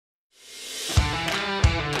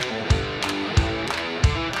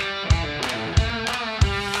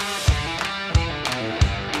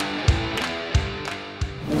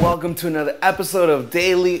welcome to another episode of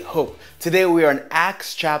Daily Hope. Today we are in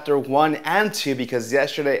Acts chapter 1 and 2 because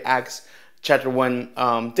yesterday Acts chapter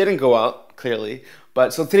 1 didn't go out, clearly.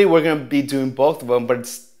 But so today we're going to be doing both of them, but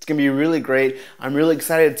it's going to be really great. I'm really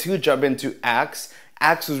excited to jump into Acts.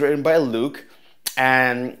 Acts was written by Luke,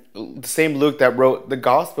 and the same Luke that wrote the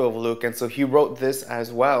Gospel of Luke, and so he wrote this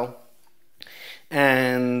as well.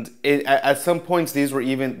 And at some points this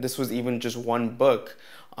was even just one book.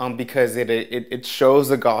 Because it shows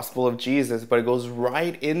the gospel of Jesus, but it goes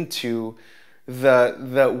right into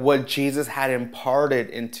the what Jesus had imparted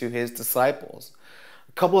into his disciples.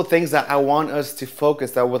 A couple of things that I want us to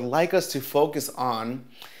focus, that I would like us to focus on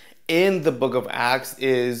in the book of Acts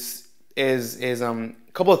is a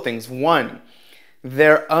couple of things. One,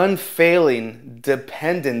 their unfailing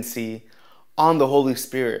dependency on the Holy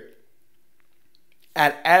Spirit.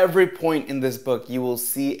 At every point in this book, you will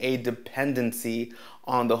see a dependency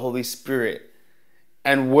on the Holy Spirit.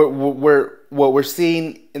 And what we're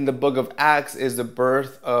seeing in the book of Acts is the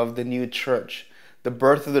birth of the new church. The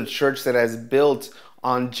birth of the church that is built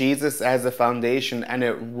on Jesus as the foundation, and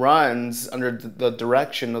it runs under the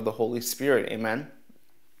direction of the Holy Spirit. Amen?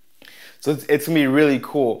 So it's going to be really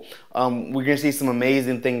cool. We're going to see some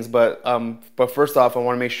amazing things, but first off, I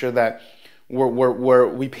want to make sure that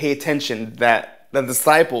we pay attention that the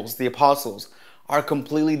disciples, the apostles, are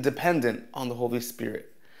completely dependent on the Holy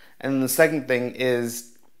Spirit. And then the second thing it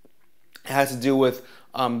has to do with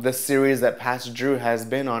the series that Pastor Drew has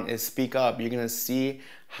been on, is Speak Up. You're going to see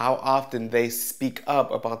how often they speak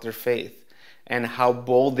up about their faith and how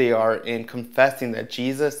bold they are in confessing that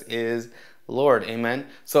Jesus is Lord. Amen.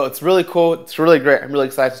 So it's really cool. It's really great. I'm really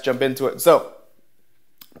excited to jump into it. So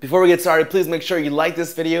before we get started, please make sure you like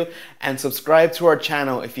this video and subscribe to our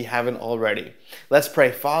channel if you haven't already. Let's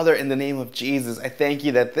pray. Father, in the name of Jesus, I thank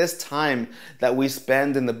you that this time that we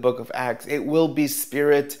spend in the book of Acts, it will be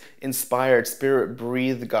Spirit-inspired,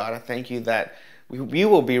 Spirit-breathed, God. I thank you that we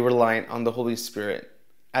will be reliant on the Holy Spirit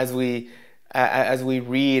as we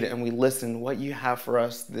read and we listen what you have for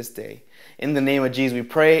us this day. In the name of Jesus, we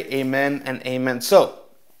pray. Amen and amen. So,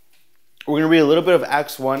 we're going to read a little bit of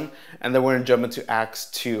Acts 1, and then we're going to jump into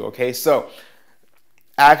Acts 2, okay? So,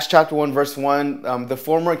 Acts chapter 1, verse 1, the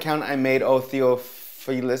former account I made, O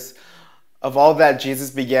Theophilus, of all that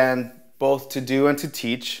Jesus began both to do and to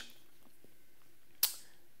teach.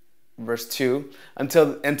 Verse 2,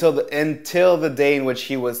 until the day in which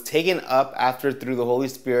he was taken up, after through the Holy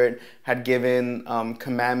Spirit had given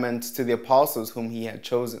commandments to the apostles whom he had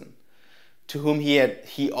chosen, to whom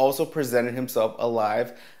he also presented himself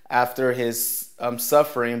alive after his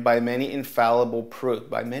suffering by many infallible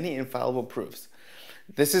proofs.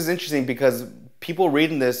 This is interesting because people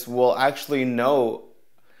reading this will actually know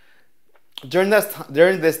during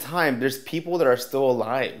this time there's people that are still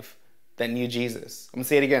alive that knew Jesus. I'm going to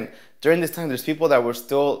say it again. During this time there's people that were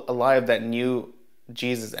still alive that knew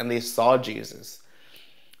Jesus and they saw Jesus.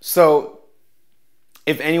 So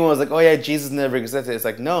if anyone was like, oh yeah, Jesus never existed, it's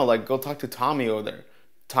like, no, like go talk to Tommy over there.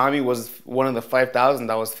 Tommy was one of the 5,000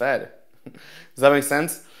 that was fed. Does that make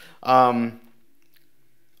sense?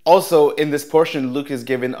 Also, in this portion, Luke is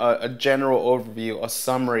given a general overview, a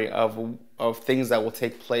summary of things that will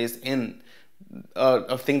take place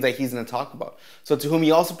of things that he's going to talk about. So, to whom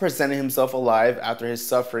he also presented himself alive after his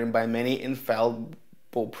suffering by many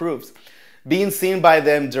infallible proofs, being seen by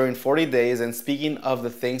them during 40 days and speaking of the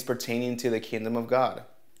things pertaining to the kingdom of God.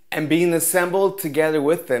 And being assembled together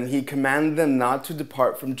with them, he commanded them not to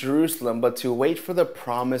depart from Jerusalem, but to wait for the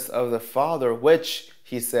promise of the Father, which,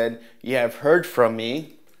 he said, ye have heard from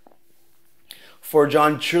me. For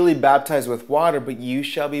John truly baptized with water, but you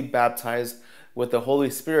shall be baptized with the Holy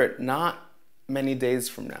Spirit not many days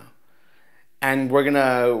from now. And we're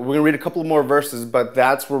gonna read a couple more verses, but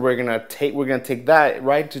that's where we're gonna take that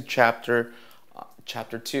right to chapter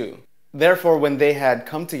 2. Therefore, when they had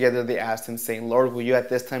come together, they asked him, saying, Lord, will you at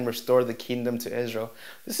this time restore the kingdom to Israel?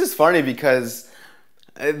 This is funny because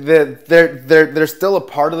there's still a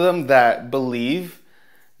part of them that believe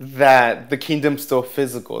that the kingdom's still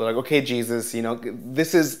physical. They're like, okay, Jesus, I'll give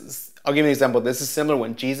you an example. This is similar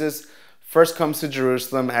when Jesus first comes to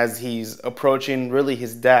Jerusalem as he's approaching really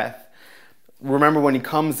his death. Remember when he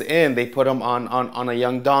comes in, they put him on a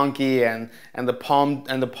young donkey, and the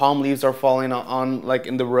palm leaves are falling on like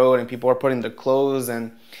in the road, and people are putting their clothes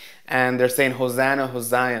and they're saying Hosanna,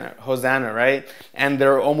 Hosanna, Hosanna, right? And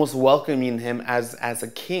they're almost welcoming him as a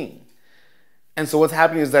king. And so what's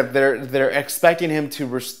happening is that they're expecting him to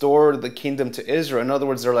restore the kingdom to Israel. In other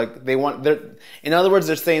words,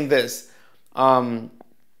 they're saying this. No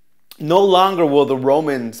longer will the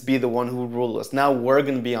Romans be the one who rule us. Now we're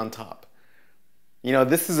going to be on top.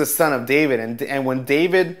 This is a son of David. And when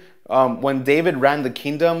David when David ran the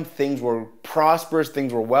kingdom, things were prosperous,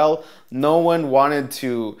 things were well. No one wanted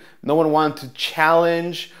to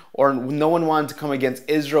challenge, or no one wanted to come against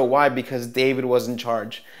Israel. Why? Because David was in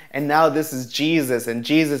charge. And now this is Jesus, and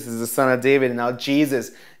Jesus is the son of David, and now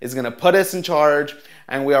Jesus is going to put us in charge,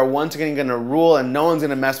 and we are once again going to rule, and no one's going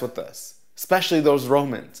to mess with us, especially those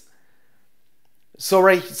Romans. So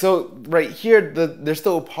right here, there's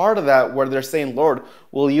still a part of that where they're saying, Lord,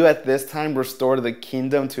 will you at this time restore the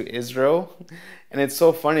kingdom to Israel? And it's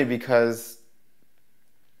so funny because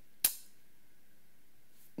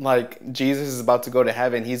like Jesus is about to go to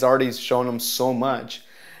heaven. He's already shown them so much.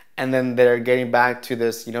 And then they're getting back to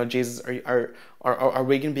this, Jesus, are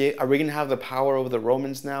we gonna have the power over the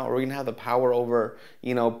Romans now? Are we gonna have the power over,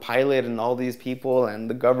 Pilate and all these people and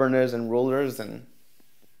the governors and rulers?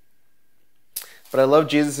 But I love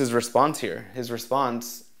Jesus' response here. His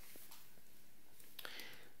response,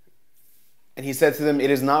 and he said to them, "It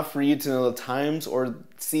is not for you to know the times or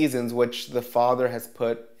seasons which the Father has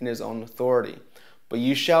put in his own authority. But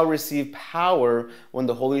you shall receive power when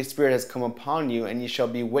the Holy Spirit has come upon you, and you shall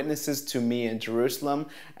be witnesses to me in Jerusalem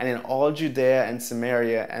and in all Judea and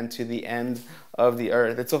Samaria and to the end of the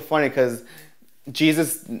earth." It's so funny because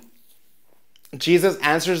Jesus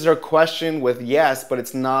answers their question with yes, but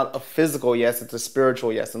it's not a physical yes, it's a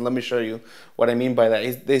spiritual yes. And let me show you what I mean by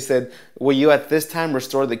that. They said, will you at this time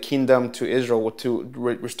restore the kingdom to Israel, to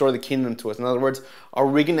restore the kingdom to us? In other words, are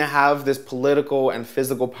we going to have this political and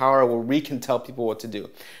physical power where we can tell people what to do?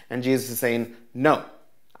 And Jesus is saying, no,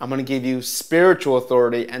 I'm going to give you spiritual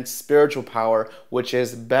authority and spiritual power, which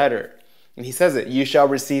is better. And he says it, you shall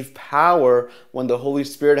receive power when the Holy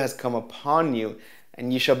Spirit has come upon you,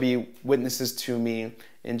 and you shall be witnesses to me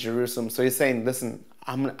in Jerusalem. So he's saying, listen,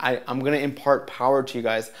 I'm going to impart power to you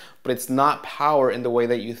guys, but it's not power in the way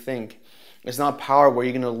that you think. It's not power where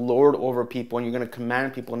you're going to lord over people and you're going to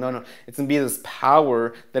command people. No. It's going to be this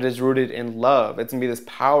power that is rooted in love. It's going to be this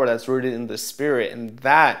power that's rooted in the Spirit. And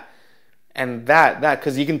that,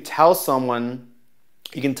 because you can tell someone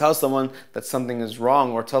that something is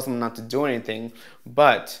wrong or tell someone not to do anything,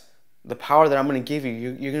 but the power that I'm going to give you,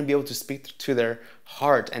 you're going to be able to speak to their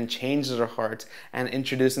heart and change their heart and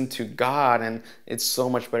introduce them to God, and it's so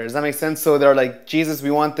much better. Does that make sense? So they're like, Jesus, we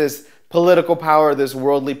want this political power, this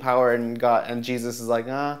worldly power, and Jesus is like,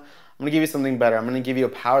 I'm going to give you something better. I'm going to give you a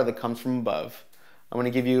power that comes from above. I'm going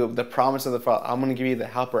to give you the promise of the Father. I'm going to give you the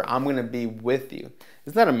helper. I'm going to be with you.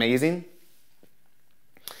 Isn't that amazing?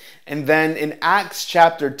 And then in Acts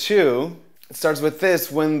chapter 2, it starts with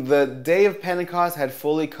this: when the day of Pentecost had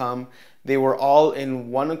fully come, they were all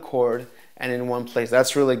in one accord and in one place.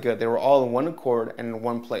 That's really good. They were all in one accord and in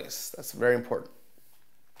one place. That's very important.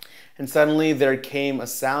 And suddenly there came a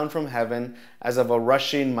sound from heaven as of a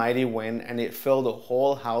rushing mighty wind, and it filled the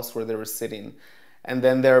whole house where they were sitting. And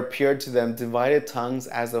then there appeared to them divided tongues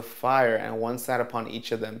as of fire, and one sat upon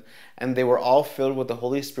each of them. And they were all filled with the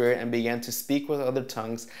Holy Spirit and began to speak with other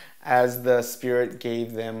tongues as the Spirit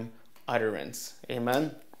gave them utterance.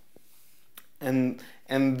 Amen. And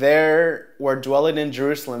there were dwelling in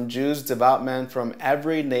Jerusalem Jews, devout men from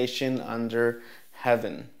every nation under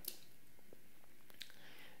heaven.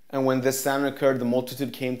 And when this sound occurred, the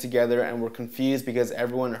multitude came together and were confused because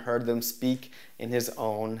everyone heard them speak in his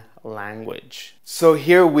own language. So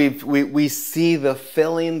here we see the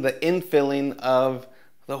infilling of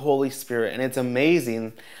the Holy Spirit, and it's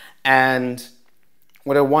amazing. And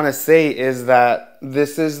what I want to say is that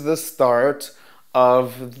this is the start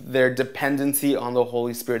of their dependency on the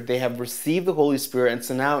Holy Spirit. They have received the Holy Spirit, and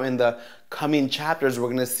so now in the coming chapters, we're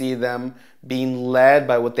going to see them being led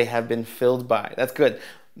by what they have been filled by. That's good.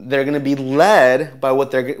 They're going to be led by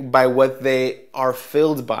what they are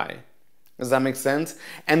filled by. Does that make sense?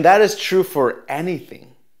 And that is true for anything.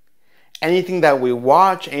 Anything that we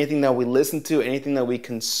watch, anything that we listen to, anything that we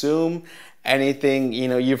consume, anything,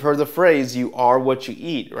 you've heard the phrase, you are what you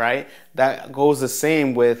eat, right? That goes the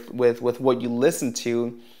same with what you listen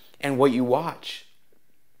to and what you watch.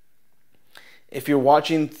 If you're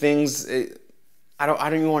watching things, I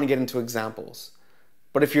don't even want to get into examples.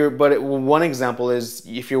 But one example is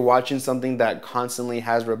if you're watching something that constantly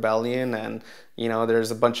has rebellion, and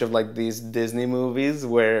there's a bunch of like these Disney movies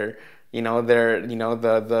where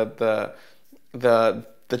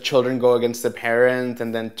the children go against the parent,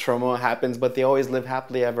 and then turmoil happens, but they always live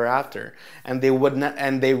happily ever after. And they would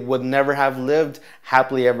never have lived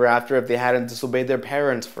happily ever after if they hadn't disobeyed their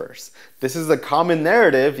parents first. This is a common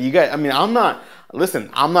narrative. You guys, I'm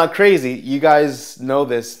not crazy. You guys know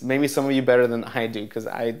this. Maybe some of you better than I do, because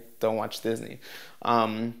I don't watch Disney.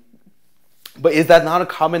 But is that not a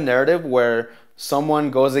common narrative where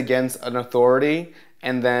someone goes against an authority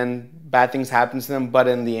and then bad things happen to them, but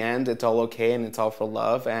in the end, it's all okay and it's all for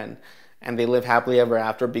love, and they live happily ever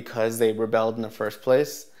after because they rebelled in the first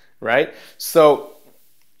place, right? So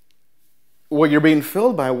what you're being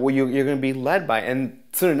filled by, what you're going to be led by, and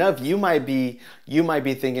soon enough, you might be thinking, you might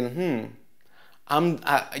be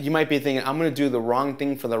thinking, I'm going to do the wrong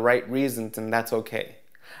thing for the right reasons, and that's okay.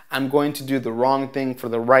 I'm going to do the wrong thing for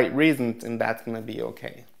the right reasons, and that's going to be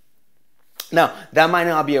okay. Now, that might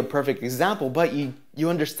not be a perfect example, but you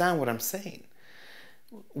understand what I'm saying.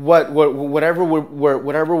 Whatever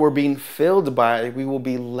we're being filled by, we will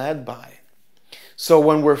be led by. So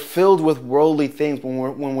when we're filled with worldly things,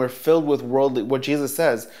 when we're filled with worldly, what Jesus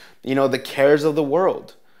says, the cares of the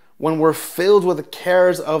world. When we're filled with the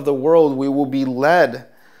cares of the world, we will be led.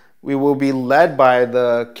 We will be led by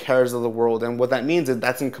the cares of the world. And what that means is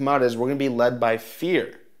that's going to come out is we're going to be led by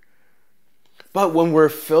fear. But when we're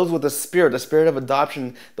filled with the Spirit of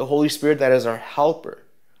adoption, the Holy Spirit that is our helper,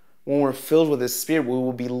 when we're filled with His Spirit, we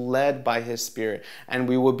will be led by His Spirit. And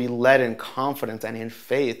we will be led in confidence and in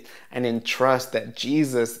faith and in trust that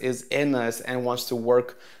Jesus is in us and wants to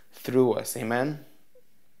work through us. Amen?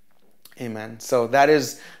 Amen. So that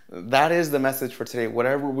is the message for today.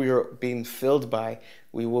 Whatever we are being filled by,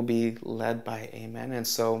 we will be led by. Amen. And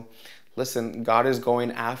so, listen, God is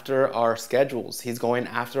going after our schedules. He's going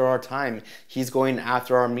after our time. He's going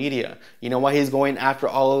after our media. You know why He's going after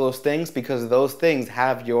all of those things? Because those things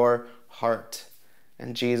have your heart.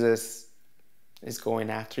 And Jesus is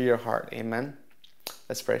going after your heart. Amen.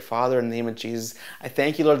 Let's pray. Father, in the name of Jesus, I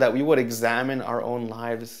thank You, Lord, that we would examine our own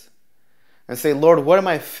lives and say, Lord, what am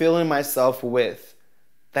I filling myself with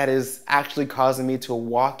that is actually causing me to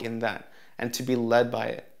walk in that and to be led by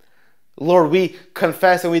it? Lord, we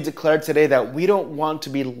confess and we declare today that we don't want to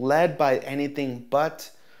be led by anything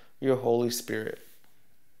but Your Holy Spirit.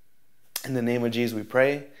 In the name of Jesus we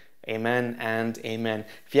pray. Amen and amen.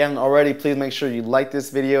 If you haven't already, please make sure you like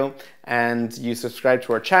this video and you subscribe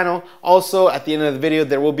to our channel. Also, at the end of the video,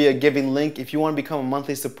 there will be a giving link. If you want to become a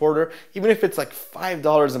monthly supporter, even if it's like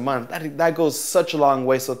 $5 a month, that goes such a long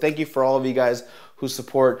way. So thank you for all of you guys who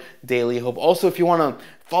support Daily Hope. Also, if you want to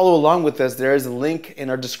follow along with us, there is a link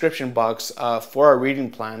in our description box for our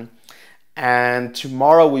reading plan. And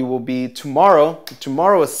tomorrow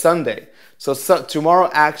tomorrow is Sunday. So tomorrow,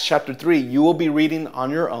 Acts chapter 3, you will be reading on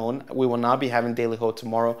your own. We will not be having Daily Hope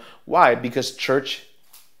tomorrow. Why? Because church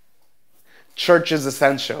is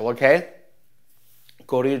essential, okay?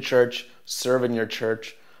 Go to your church, serve in your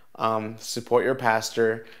church, support your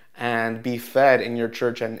pastor, and be fed in your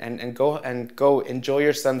church, and go enjoy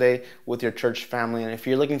your Sunday with your church family. And if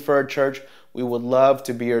you're looking for a church, we would love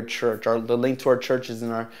to be your church. The link to our church is in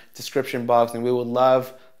our description box, and we would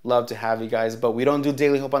love to have you guys. But we don't do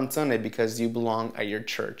Daily Hope on Sunday because you belong at your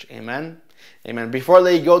church. Amen. Amen. Before I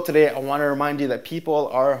let you go today, I want to remind you that people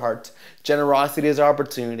are our heart, generosity is our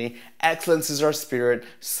opportunity, excellence is our spirit,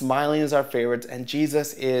 smiling is our favorite, and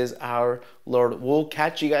Jesus is our Lord. We'll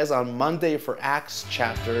catch you guys on Monday for Acts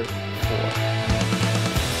chapter 4.